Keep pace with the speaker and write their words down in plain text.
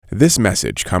This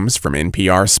message comes from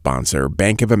NPR sponsor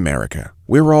Bank of America.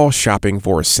 We're all shopping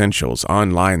for essentials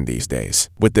online these days.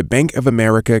 With the Bank of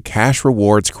America Cash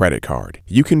Rewards credit card,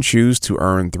 you can choose to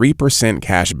earn 3%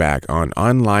 cash back on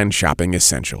online shopping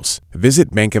essentials.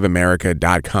 Visit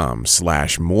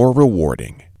bankofamerica.com/more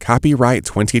rewarding. Copyright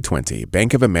 2020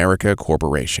 Bank of America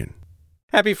Corporation.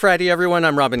 Happy Friday, everyone.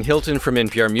 I'm Robin Hilton from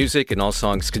NPR Music and All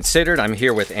Songs Considered. I'm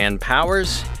here with Ann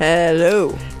Powers.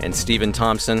 Hello. And Stephen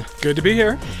Thompson. Good to be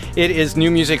here. It is New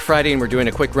Music Friday, and we're doing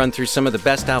a quick run through some of the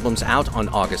best albums out on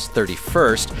August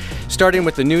 31st, starting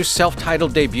with the new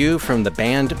self-titled debut from the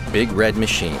band Big Red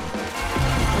Machine.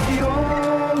 The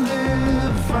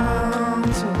olive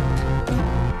fountain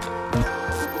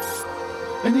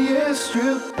and the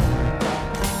airstrip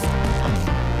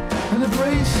and the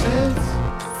bracelets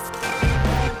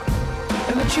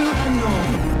and the children know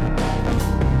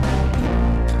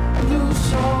new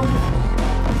songs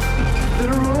that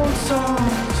are old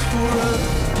songs for us.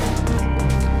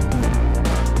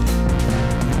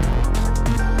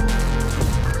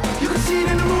 You can see it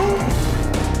in the room.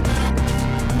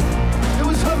 It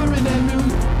was hovering at noon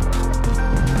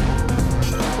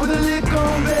with a lick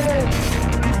on bed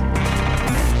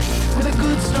and a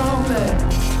good strong bed.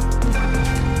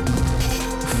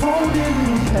 Phone in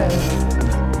and pad.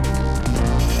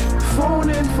 Phone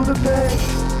in for the best.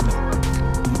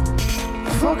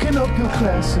 Fucking up your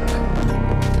classic.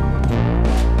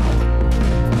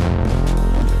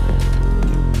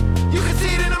 You can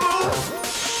see it in the room.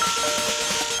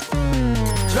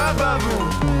 Drive-by room.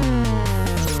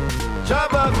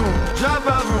 Drive-by room.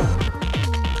 Drive-by room.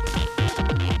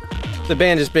 The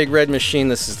band is Big Red Machine.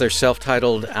 This is their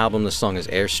self-titled album. The song is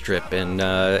Airstrip. And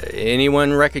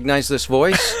anyone recognize this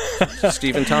voice?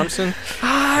 Stephen Thompson?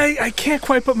 I can't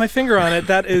quite put my finger on it.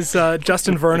 That is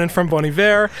Justin Vernon from Bon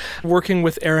Iver, working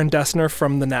with Dessner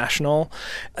from The National.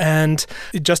 And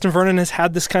Justin Vernon has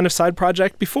had this kind of side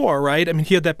project before, right? I mean,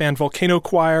 he had that band Volcano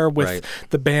Choir with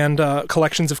the band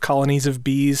Collections of Colonies of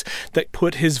Bees that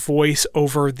put his voice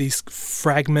over these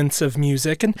fragments of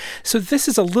music. And so this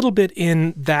is a little bit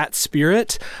in that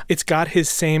spirit. It's got his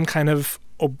same kind of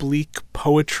oblique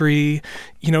poetry,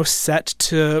 set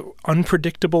to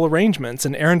unpredictable arrangements.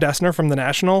 And Dessner from The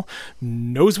National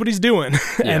knows what he's doing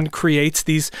and creates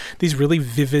these really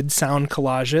vivid sound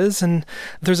collages. And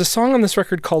there's a song on this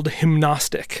record called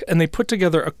Hymnostic, and they put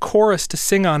together a chorus to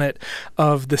sing on it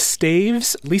of the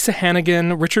Staves, Lisa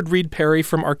Hannigan, Richard Reed Perry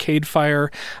from Arcade Fire,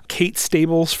 Kate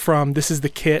Stables from This Is the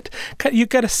Kit. You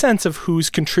get a sense of who's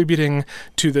contributing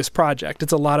to this project.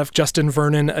 It's a lot of Justin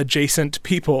Vernon adjacent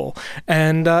people,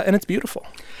 and it's beautiful.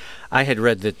 I had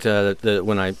read that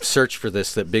when I searched for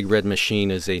this, that Big Red Machine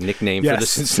is a nickname for the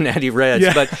Cincinnati Reds,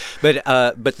 but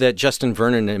that Justin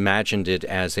Vernon imagined it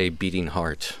as a beating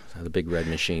heart. The Big Red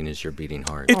Machine is your beating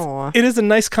heart. It is a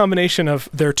nice combination of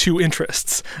their two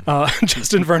interests,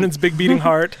 Justin Vernon's big beating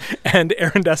heart and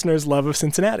Dessner's love of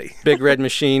Cincinnati. Big Red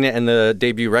Machine, and the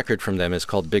debut record from them is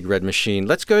called Big Red Machine.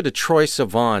 Let's go to Troye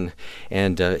Sivan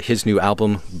and his new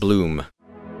album, Bloom.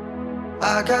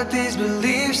 I got these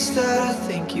beliefs that I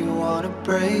think you wanna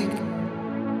break.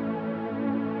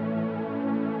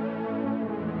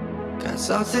 Got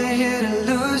something here to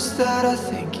lose that I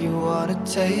think you wanna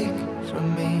take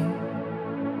from me.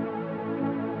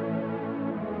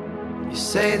 You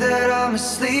say that I'm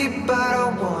asleep, but I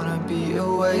wanna be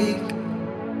awake.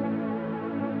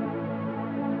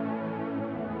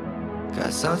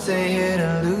 Got something here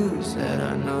to lose that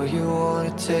I know you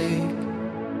wanna take.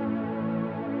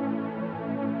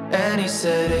 And he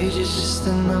said age is just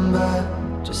a number,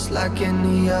 just like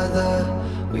any other.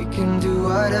 We can do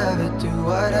whatever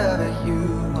you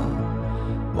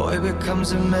want. Boy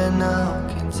becomes a man now,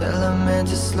 can't tell a man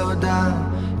to slow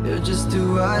down. He'll just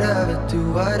do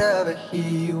whatever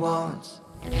he wants.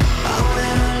 I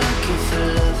went out looking for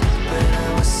love when I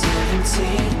was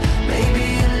 17.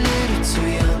 Maybe a little too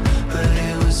young, but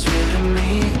it was real to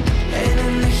me. And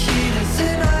in the heat of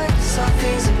the night, saw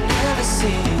things I've never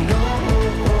seen.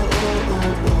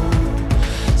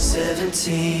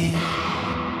 17.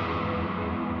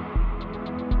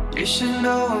 You should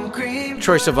know I'm green.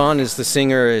 Troye Sivan is the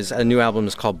singer. His new album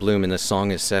is called Bloom, and the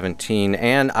song is 17.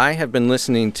 And I have been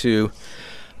listening to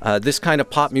this kind of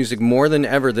pop music more than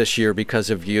ever this year because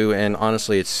of you, and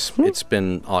honestly, it's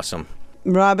been awesome.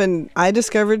 Robin, I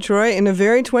discovered Troye in a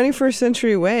very 21st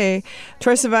century way.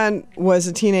 Troye Sivan was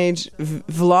a teenage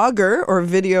vlogger or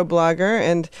video blogger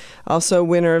and also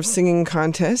winner of singing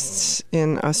contests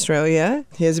in Australia.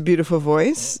 He has a beautiful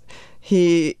voice.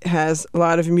 He has a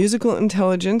lot of musical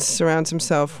intelligence, surrounds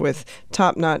himself with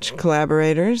top-notch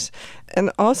collaborators, and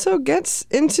also gets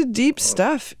into deep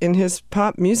stuff in his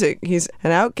pop music. He's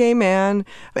an out gay man,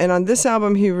 and on this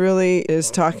album he really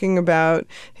is talking about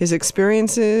his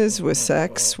experiences with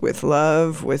sex, with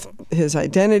love, with his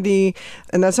identity.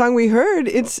 And that song we heard,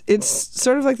 it's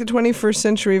sort of like the 21st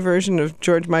century version of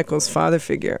George Michael's father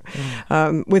figure,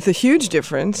 with a huge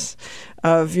difference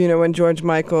of, when George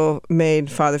Michael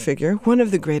made Father Figure, one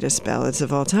of the greatest ballads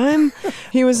of all time,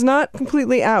 he was not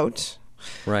completely out.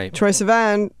 Right. Troye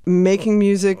Sivan making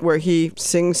music where he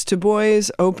sings to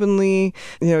boys openly,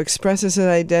 expresses his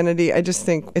identity. I just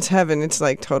think it's heaven. It's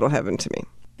like total heaven to me.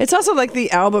 It's also like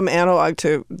the album analog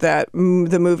to the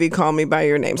movie Call Me By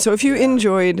Your Name. So if you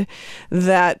enjoyed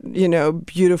that,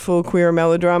 beautiful queer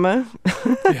melodrama,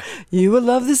 you will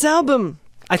love this album.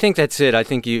 I think that's it. I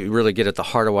think you really get at the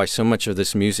heart of why so much of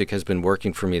this music has been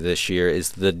working for me this year is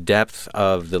the depth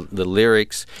of the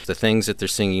lyrics, the things that they're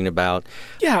singing about.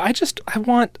 Yeah, I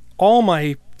want all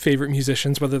my favorite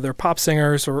musicians, whether they're pop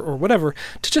singers or whatever,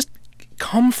 to just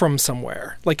come from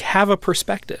somewhere, like have a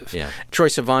perspective. Yeah. Troye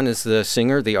Sivan is the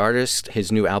singer, the artist.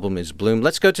 His new album is Bloom.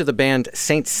 Let's go to the band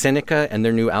Saintseneca and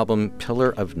their new album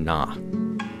Pillar of Na.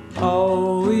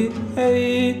 All we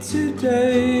ate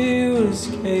today was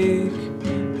cake.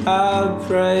 I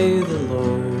pray the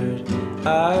Lord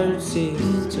our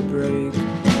teeth to break.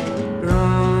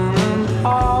 Running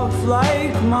off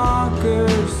like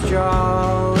mockers,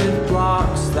 draw with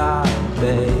blocks that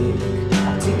beg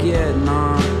to get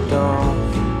knocked off.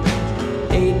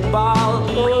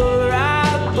 8-ball or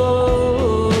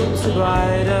apple to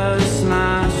bite a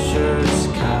smasher's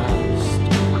cast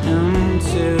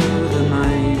into the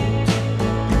night.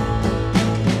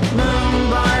 Moon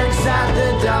barks at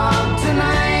the dog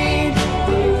tonight.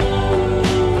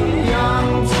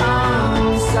 Young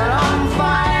tongue set on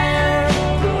fire.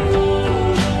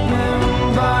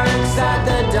 Moon barks at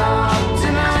the dog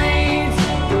tonight.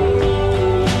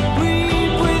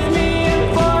 Weep with me in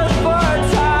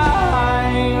 4/4 time.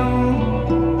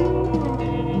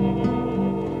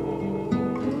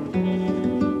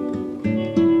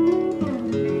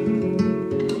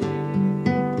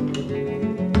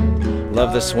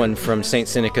 Love this one from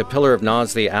Saintseneca. Pillar of Na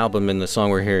is the album, and the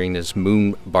song we're hearing is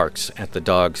Moon Barks at the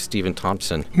Dog, Stephen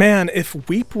Thompson. Man, if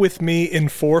Weep With Me in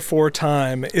 4/4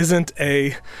 time isn't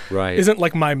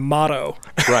like my motto.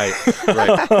 Right.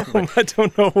 I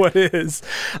don't know what is.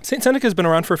 Saintseneca has been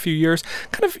around for a few years.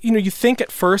 Kind of, you think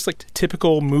at first like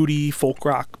typical moody folk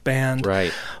rock band.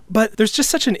 Right. But there's just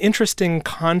such an interesting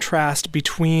contrast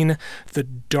between the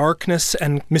darkness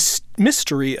and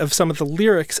mystery of some of the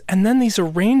lyrics and then these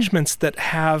arrangements that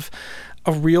have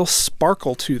a real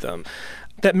sparkle to them.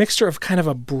 That mixture of kind of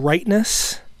a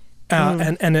brightness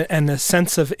and a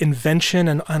sense of invention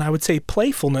and I would say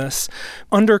playfulness,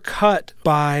 undercut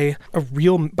by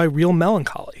real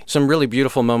melancholy. Some really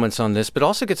beautiful moments on this, but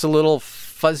also gets a little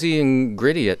fuzzy and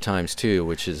gritty at times too,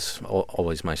 which is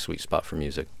always my sweet spot for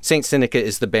music. Saintseneca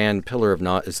is the band, Pillar of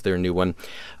Na is their new one.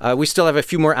 We still have a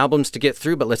few more albums to get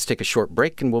through, but let's take a short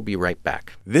break and we'll be right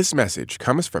back. This message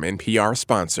comes from NPR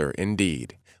sponsor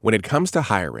Indeed. When it comes to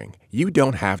hiring, you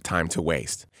don't have time to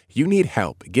waste. You need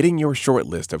help getting your short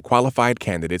list of qualified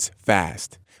candidates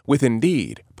fast. With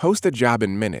Indeed, post a job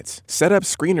in minutes, set up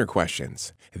screener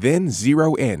questions, then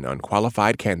zero in on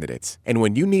qualified candidates. And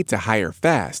when you need to hire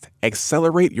fast,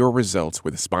 accelerate your results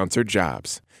with sponsored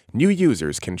jobs. New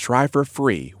users can try for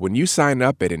free when you sign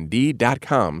up at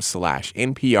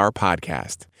Indeed.com/NPR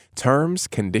podcast. Terms,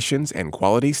 conditions, and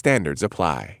quality standards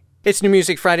apply. It's New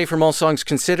Music Friday from All Songs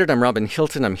Considered. I'm Robin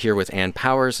Hilton. I'm here with Ann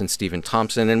Powers and Stephen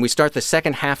Thompson. And we start the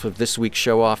second half of this week's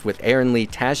show off with Aaron Lee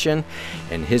Tasjan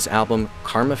and his album,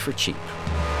 Karma for Cheap.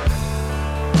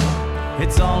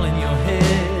 It's all in your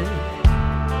head.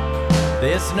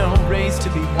 There's no race to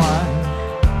be won.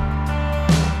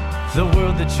 The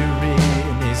world that you're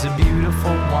in is a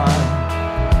beautiful one.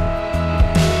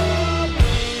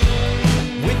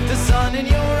 With the sun in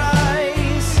your eyes.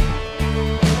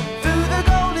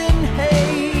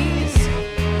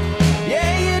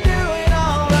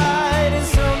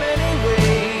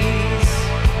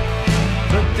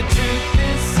 The truth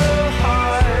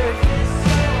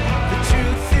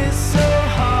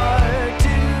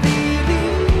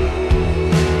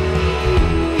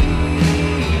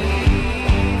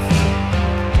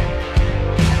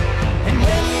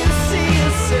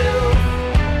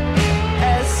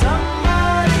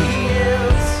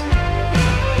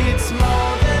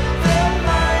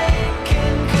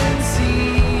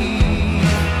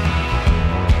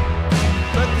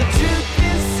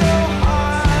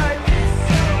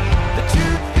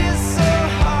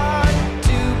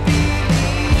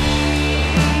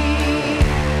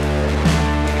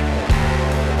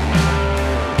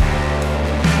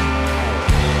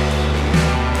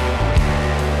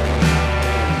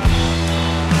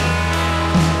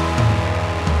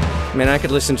Man, I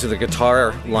could listen to the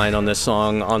guitar line on this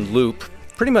song on loop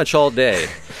pretty much all day.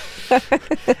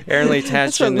 Aaron Lee Tasjan.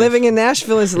 That's what living in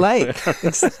Nashville is like.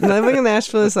 Living in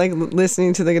Nashville is like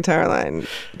listening to the guitar line,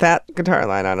 that guitar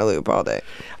line on a loop all day.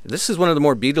 This is one of the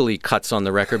more Beatley cuts on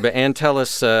the record, but Ann, tell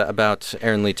us about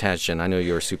Aaron Lee Tasjan. I know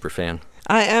you're a super fan.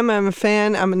 I am. I'm a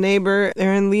fan. I'm a neighbor.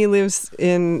 Aaron Lee lives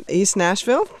in East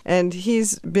Nashville, and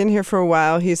he's been here for a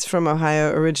while. He's from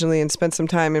Ohio originally and spent some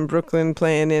time in Brooklyn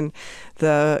playing in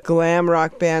the glam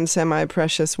rock band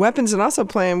Semi-Precious Weapons and also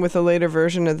playing with a later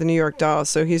version of the New York Dolls.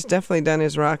 So he's definitely done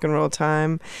his rock and roll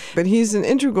time. But he's an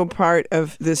integral part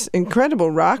of this incredible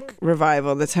rock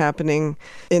revival that's happening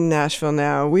in Nashville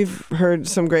now. We've heard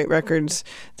some great records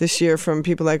this year from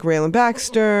people like Raylan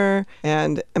Baxter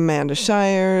and Amanda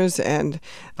Shires, and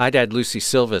I'd add Lucy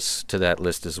Silvas to that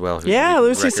list as well.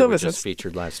 Lucy Silvas was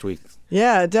featured last week.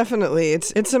 Yeah, definitely.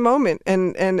 It's a moment,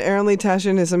 and Aaron Lee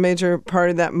Tasjan is a major part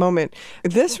of that moment.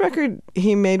 This record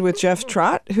he made with Jeff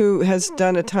Trott, who has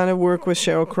done a ton of work with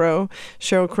Sheryl Crow.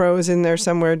 Sheryl Crow is in there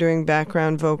somewhere doing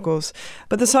background vocals.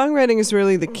 But the songwriting is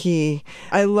really the key.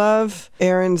 I love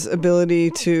Aaron's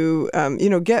ability to,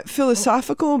 get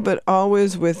philosophical, but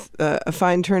always with a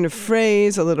fine turn of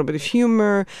phrase, a little bit of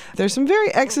humor. There's some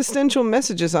very existential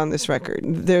messages on this record.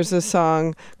 There's a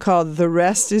song called "The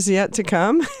Rest Is Yet to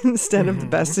Come" instead of "The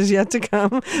Best Is Yet to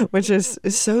Come," which is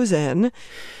so zen.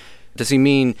 Does he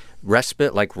mean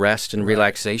respite, like rest and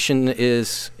relaxation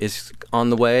is on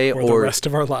the way, or the rest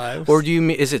of our lives? Or do you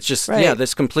mean, is it just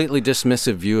this completely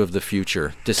dismissive view of the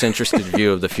future, disinterested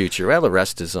view of the future? Well, the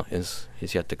rest is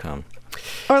yet to come.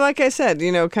 Or like I said,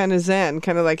 kind of zen,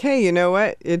 kind of like, hey, you know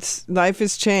what? Life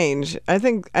is change. I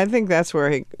think that's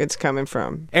where it's coming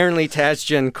from. Aaron Lee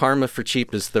Tasjan, "Karma for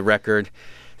Cheap" is the record.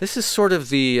 This is sort of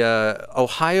the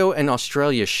Ohio and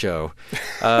Australia show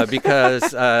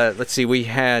because, let's see, we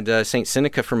had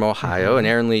Saintseneca from Ohio and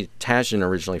Aaron Lee Tasjan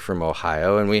originally from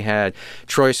Ohio, and we had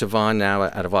Troye Sivan now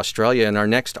out of Australia, and our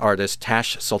next artist,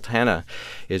 Tash Sultana,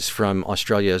 is from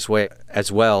Australia as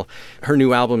well. Her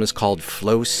new album is called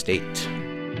Flow State.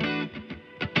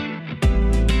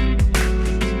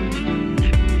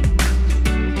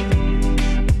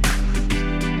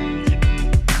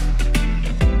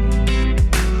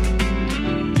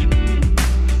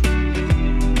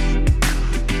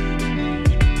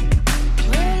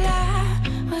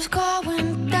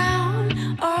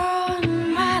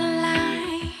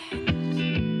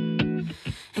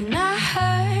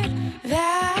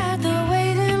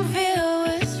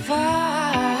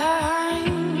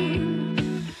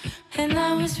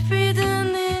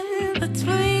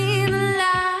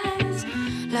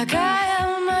 Like I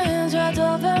have my hands right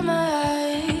over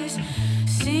my eyes.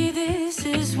 See, this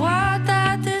is what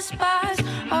I despise.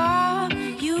 Oh,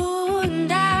 you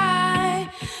and I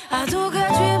took a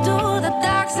trip to the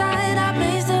dark side. I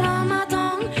placed it on my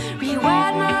tongue.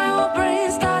 Rewired my whole brain,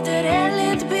 started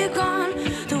early to be gone.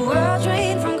 The world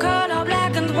drained from color,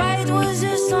 black and white was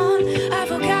the sun. I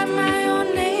forgot my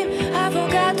own name, I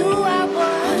forgot who I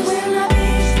was. When I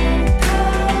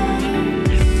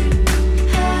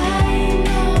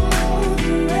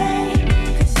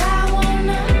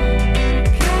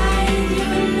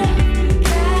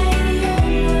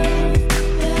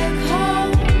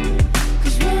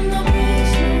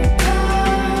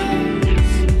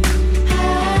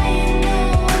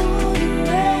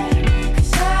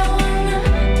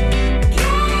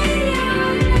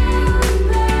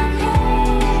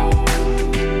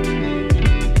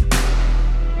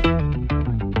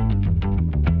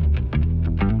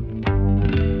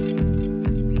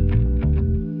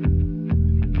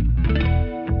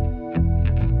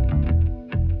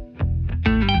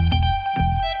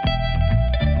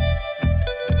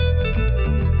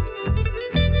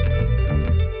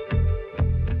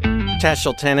Tash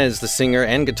Sultana is the singer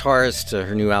and guitarist.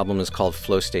 Her new album is called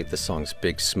Flow State. The song's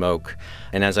Big Smoke.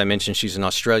 And as I mentioned, she's an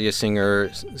Australia singer,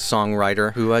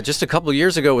 songwriter who just a couple of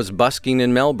years ago was busking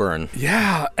in Melbourne.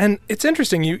 Yeah, and it's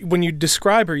interesting. When you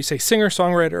describe her, you say singer,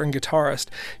 songwriter, and guitarist.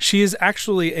 She is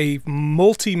actually a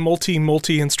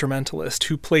multi-instrumentalist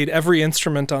who played every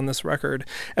instrument on this record.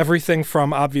 Everything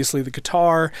from, obviously, the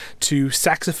guitar to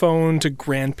saxophone to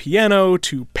grand piano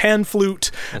to pan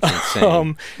flute. That's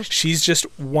insane. She's just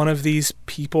one of these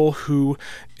people who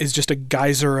is just a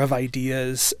geyser of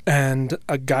ideas and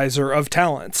a geyser of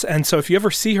talents. And so if you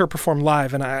ever see her perform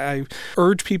live, and I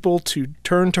urge people to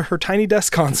turn to her Tiny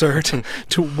Desk concert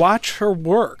to watch her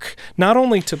work, not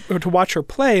only to watch her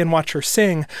play and watch her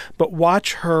sing, but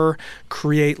watch her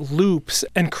create loops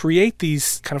and create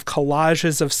these kind of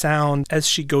collages of sound as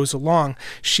she goes along.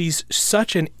 She's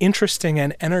such an interesting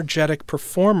and energetic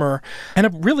performer and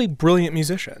a really brilliant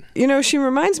musician. She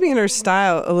reminds me in her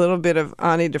style a little bit of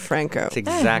Ani DeFranco. That's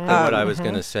exactly what I was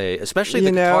going to say, especially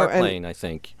the guitar playing, I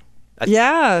think.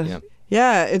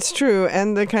 Yeah, it's true.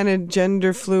 And the kind of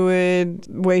gender fluid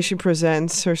way she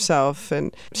presents herself.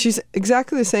 And she's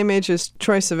exactly the same age as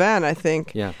Troye Sivan, I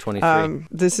think. Yeah, 23.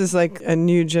 This is like a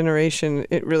new generation,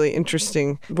 really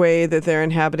interesting way that they're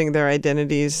inhabiting their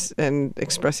identities and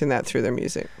expressing that through their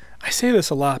music. I say this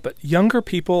a lot, but younger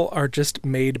people are just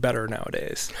made better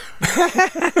nowadays.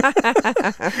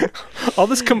 All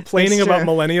this complaining about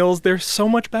millennials, they're so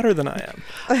much better than I am.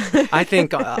 I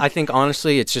think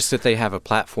honestly, it's just that they have a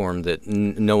platform that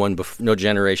no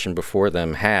generation before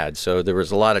them had. So there was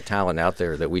a lot of talent out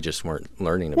there that we just weren't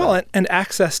learning about. Well, and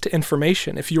access to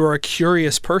information. If you are a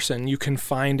curious person, you can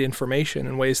find information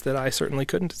in ways that I certainly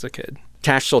couldn't as a kid.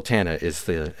 Tash Sultana is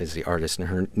the artist, and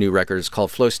her new record is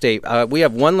called Flow State. We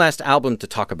have one last album to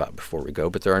talk about before we go,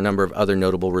 but there are a number of other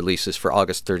notable releases for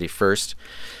August 31st.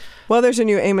 Well, there's a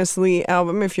new Amos Lee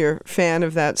album. If you're a fan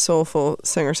of that soulful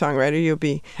singer-songwriter, you'll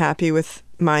be happy with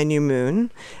My New Moon.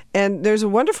 And there's a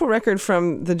wonderful record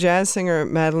from the jazz singer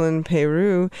Madeleine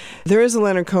Peyroux. There is a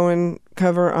Leonard Cohen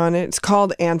cover on it. It's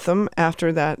called Anthem,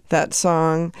 after that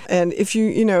song. And if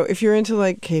you're into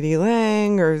like Katie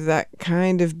Lang or that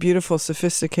kind of beautiful,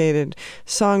 sophisticated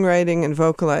songwriting and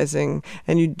vocalizing,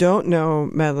 and you don't know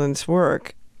Madeleine's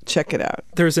work, check it out.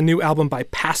 There's a new album by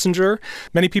Passenger.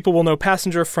 Many people will know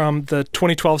Passenger from the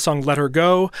 2012 song Let Her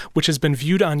Go, which has been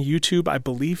viewed on YouTube, I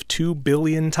believe, 2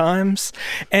 billion times.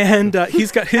 And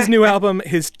he's got his new album.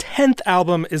 His 10th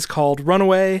album is called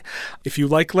Runaway. If you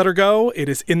like Let Her Go, it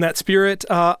is in that spirit.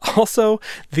 Also,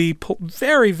 the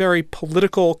very, very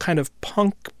political kind of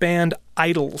punk band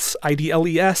Idols,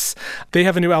 IDLES. They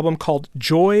have a new album called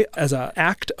Joy as an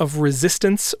Act of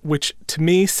Resistance, which to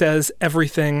me says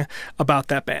everything about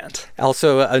that band.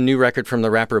 Also, a new record from the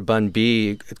rapper Bun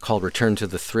B called Return to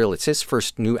the Thrill. It's his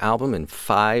first new album in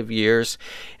 5 years.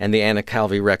 And the Anna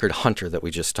Calvi record Hunter that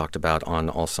we just talked about on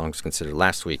All Songs Considered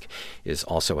last week is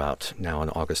also out now on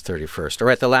August 31st. All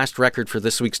right, the last record for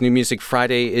this week's New Music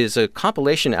Friday is a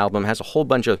compilation album, has a whole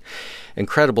bunch of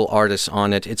incredible artists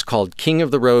on it. It's called King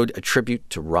of the Road, a tribute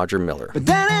to Roger Miller.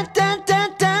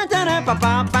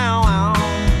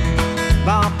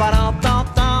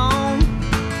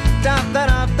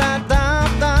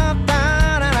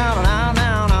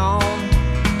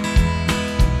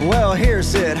 Well, here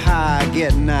sit high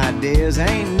getting ideas.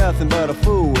 Ain't nothing but a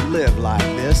fool would live like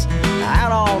this.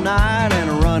 Out all night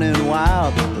and running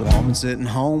wild. A woman sitting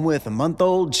home with a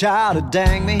month-old child. To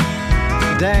dang me,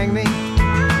 I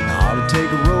ought to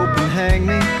take a rope and hang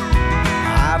me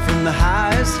high from the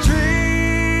highest tree.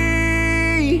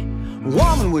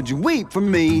 Woman, would you weep for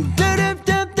me?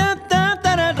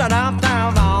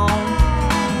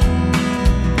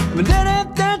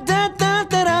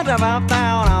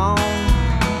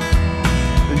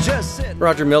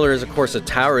 Roger Miller is, of course, a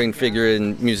towering figure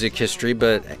in music history,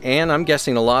 but Anne, I'm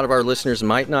guessing a lot of our listeners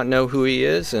might not know who he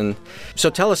is, and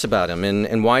so tell us about him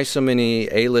and why so many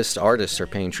A-list artists are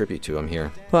paying tribute to him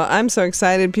here. Well, I'm so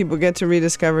excited people get to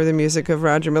rediscover the music of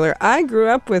Roger Miller. I grew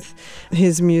up with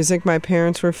his music. My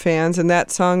parents were fans, and that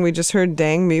song we just heard,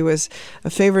 Dang Me, was a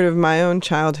favorite of my own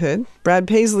childhood. Brad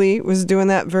Paisley was doing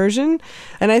that version,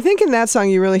 and I think in that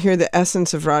song you really hear the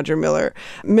essence of Roger Miller.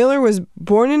 Miller was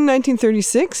born in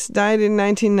 1936, died in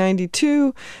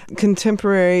 1992,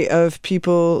 contemporary of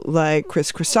people like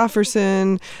Chris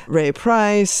Christopherson, Ray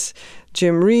Price,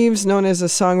 Jim Reeves, known as a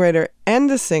songwriter and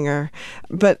a singer,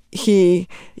 but he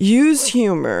used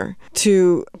humor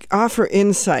to offer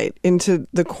insight into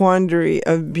the quandary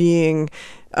of being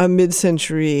a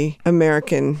mid-century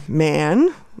American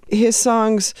man. His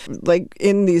songs, like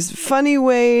in these funny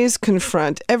ways,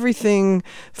 confront everything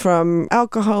from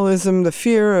alcoholism, the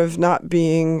fear of not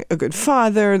being a good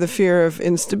father, the fear of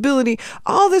instability.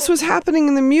 All this was happening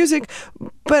in the music,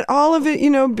 but all of it,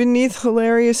 beneath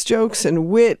hilarious jokes and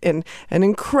wit and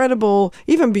incredible,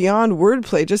 even beyond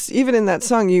wordplay. Just even in that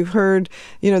song, you heard,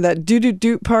 that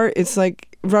doo-doo-doot part. It's like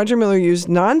Roger Miller used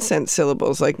nonsense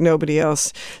syllables like nobody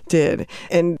else did.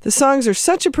 And the songs are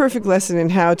such a perfect lesson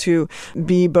in how to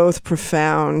be both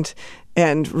profound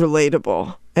and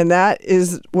relatable. And that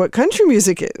is what country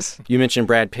music is. You mentioned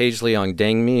Brad Paisley on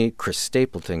Dang Me, Chris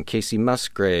Stapleton, Casey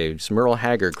Musgraves, Merle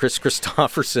Haggard, Chris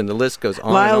Christopherson. The list goes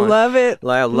on Lyle and on. Lovett,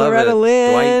 Loretta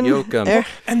Lynn, Dwight Yoakam.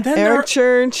 Eric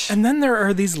Church. And then there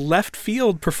are these left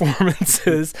field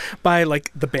performances by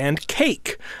like the band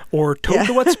Cake or Toad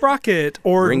the Wet Sprocket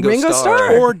or Ringo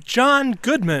Starr or John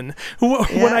Goodman, who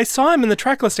when I saw him in the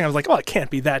track listing, I was like, oh, it can't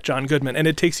be that John Goodman. And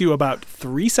it takes you about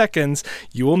 3 seconds.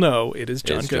 You will know it is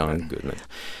John Goodman.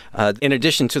 In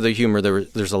addition to the humor,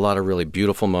 there's a lot of really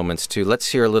beautiful moments, too. Let's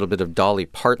hear a little bit of Dolly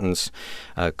Parton's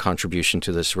contribution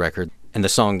to this record and the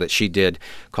song that she did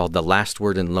called The Last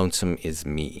Word in Lonesome Is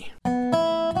Me.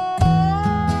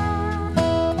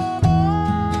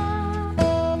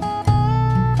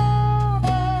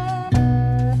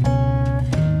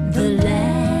 The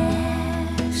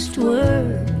last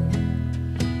word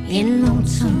in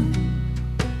lonesome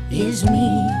is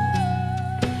me.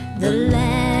 The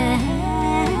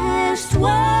last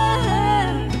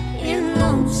word in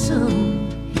lonesome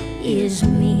is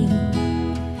me.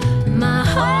 My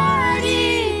heart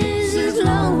is as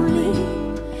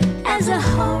lonely as a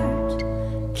heart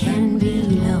can be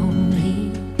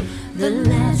lonely. The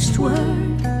last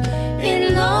word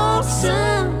in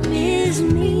lonesome is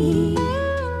me.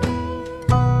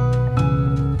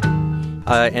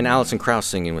 And Alison Krauss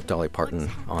singing with Dolly Parton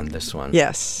on this one.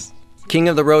 Yes. King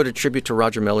of the Road, a tribute to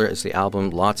Roger Miller, is the album.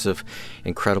 Lots of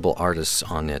incredible artists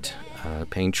on it,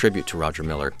 paying tribute to Roger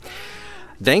Miller.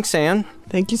 Thanks, Anne.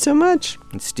 Thank you so much.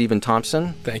 And Stephen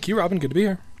Thompson. Thank you, Robin. Good to be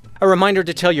here. A reminder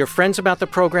to tell your friends about the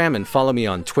program and follow me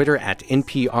on Twitter at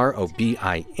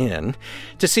NPROBIN.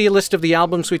 To see a list of the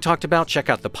albums we talked about,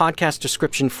 check out the podcast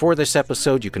description for this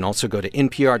episode. You can also go to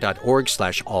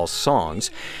npr.org/allsongs.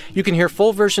 You can hear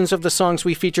full versions of the songs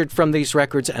we featured from these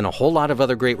records and a whole lot of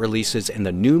other great releases in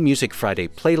the new Music Friday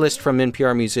playlist from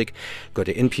NPR Music. Go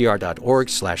to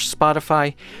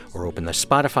npr.org/Spotify or open the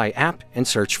Spotify app and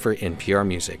search for NPR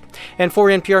Music. And for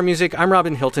NPR Music, I'm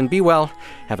Robin Hilton. Be well,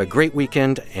 have a great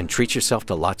weekend, and treat yourself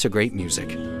to lots of great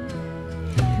music.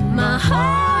 My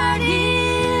heart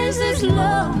is as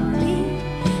lonely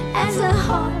as a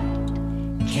heart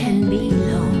can be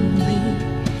lonely.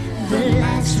 The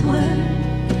last word